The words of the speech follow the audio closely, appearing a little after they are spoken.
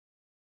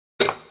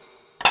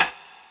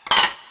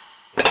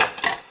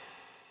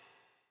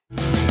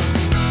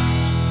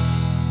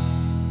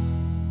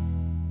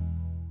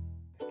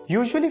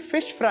Usually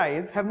fish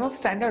fries have no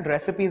standard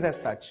recipes as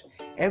such.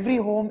 Every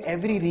home,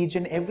 every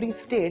region, every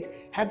state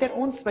have their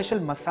own special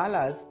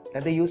masalas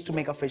that they use to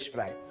make a fish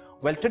fry.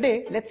 Well,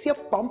 today let's see a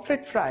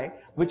pomfret fry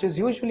which is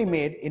usually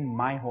made in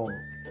my home.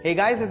 Hey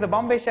guys, it's the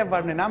Bombay Chef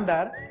Varun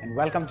Inamdar and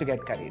welcome to Get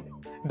Curried.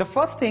 The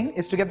first thing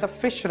is to get the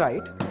fish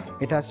right.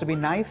 It has to be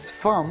nice,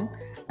 firm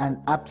and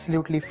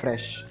absolutely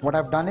fresh. What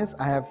I've done is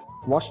I have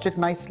washed it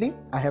nicely.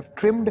 I have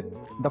trimmed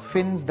the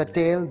fins, the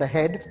tail, the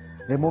head,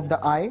 removed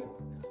the eye,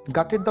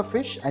 gutted the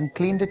fish and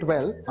cleaned it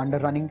well under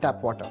running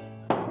tap water.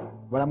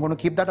 Well, I'm going to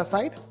keep that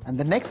aside, and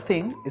the next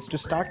thing is to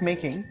start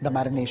making the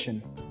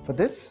marination. For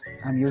this,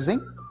 I'm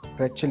using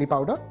red chili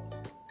powder.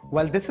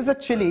 Well, this is a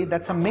chili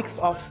that's a mix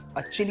of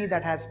a chili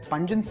that has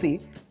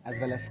pungency as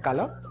well as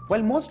color.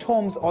 Well, most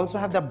homes also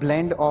have the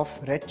blend of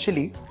red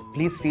chili.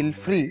 Please feel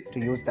free to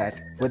use that.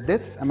 With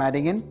this, I'm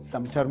adding in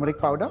some turmeric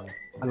powder.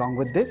 Along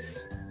with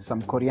this,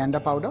 some coriander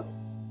powder.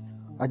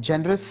 A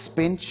generous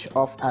pinch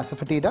of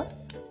Asafoetida.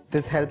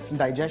 This helps in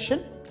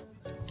digestion.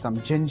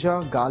 Some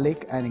ginger,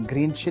 garlic and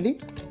green chili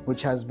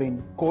which has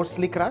been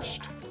coarsely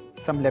crushed.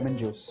 Some lemon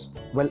juice.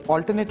 Well,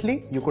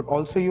 alternately, you could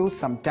also use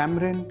some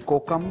tamarind,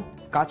 kokum,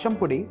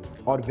 kachampudi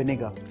or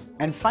vinegar.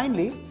 And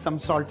finally, some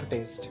salt to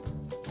taste.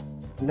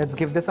 Let's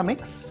give this a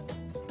mix.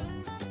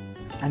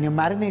 And your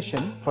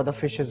marination for the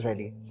fish is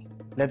ready.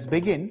 Let's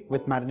begin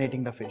with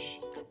marinating the fish.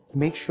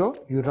 Make sure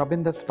you rub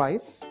in the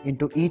spice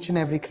into each and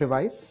every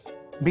crevice.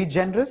 Be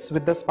generous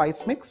with the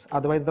spice mix,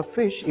 otherwise the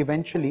fish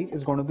eventually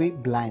is going to be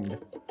bland.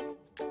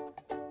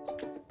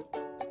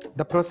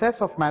 The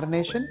process of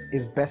marination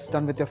is best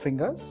done with your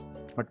fingers,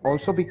 but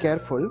also be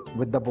careful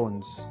with the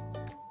bones.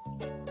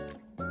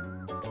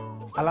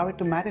 Allow it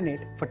to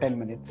marinate for 10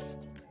 minutes.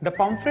 The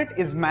pomfret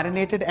is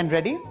marinated and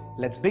ready.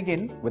 Let's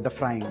begin with the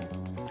frying.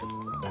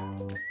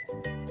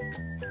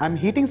 I'm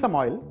heating some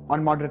oil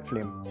on moderate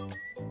flame.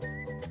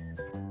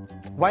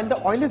 While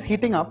the oil is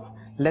heating up,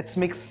 let's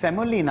mix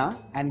semolina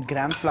and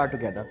gram flour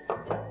together.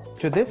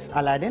 To this,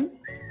 I'll add in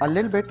a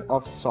little bit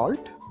of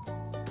salt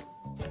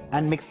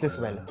and mix this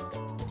well.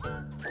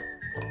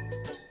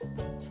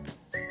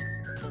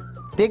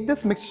 Take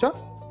this mixture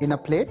in a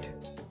plate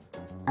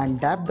and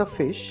dab the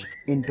fish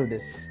into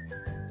this.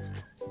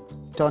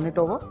 Turn it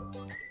over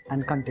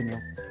and continue.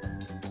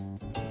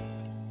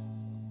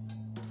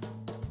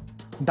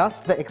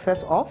 Dust the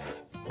excess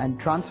off and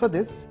transfer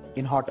this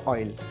in hot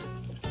oil.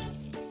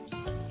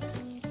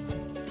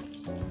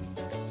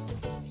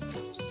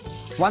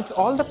 Once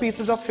all the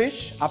pieces of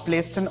fish are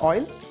placed in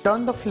oil,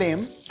 turn the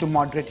flame to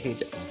moderate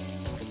heat.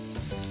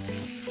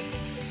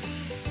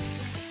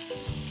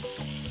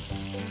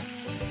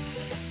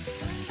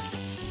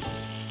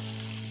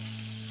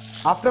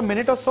 After a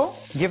minute or so,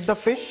 give the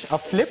fish a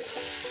flip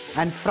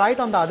and fry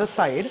it on the other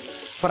side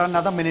for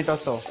another minute or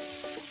so.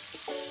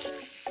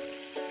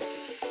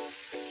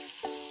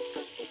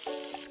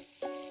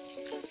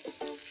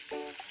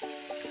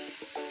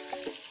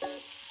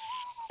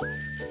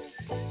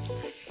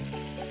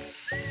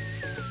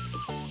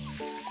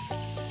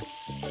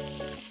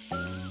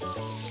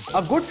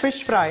 A good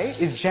fish fry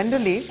is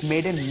generally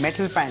made in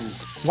metal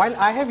pans. While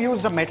I have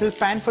used a metal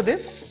pan for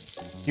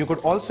this, you could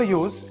also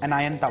use an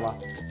iron tawa.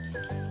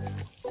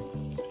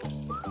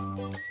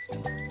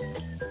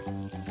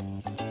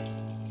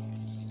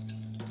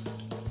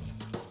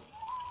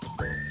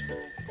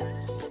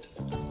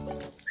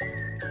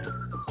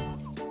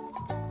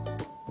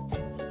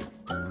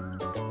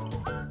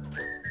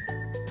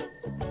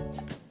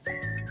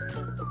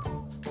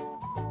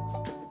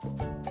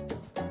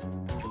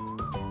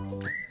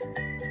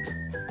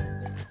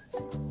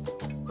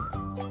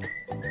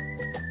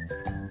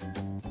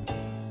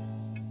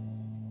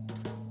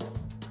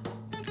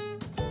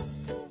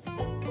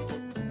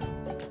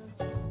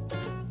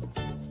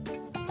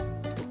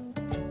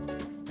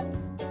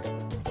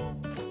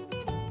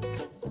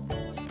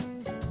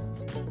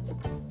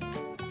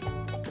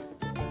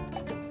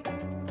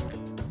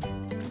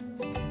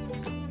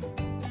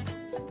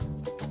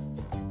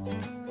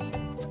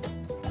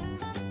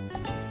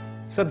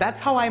 So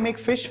that's how I make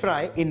fish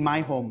fry in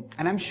my home,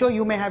 and I'm sure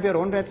you may have your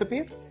own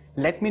recipes.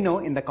 Let me know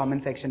in the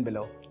comment section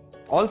below.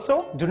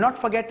 Also, do not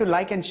forget to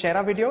like and share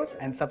our videos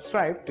and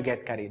subscribe to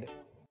Get Curried.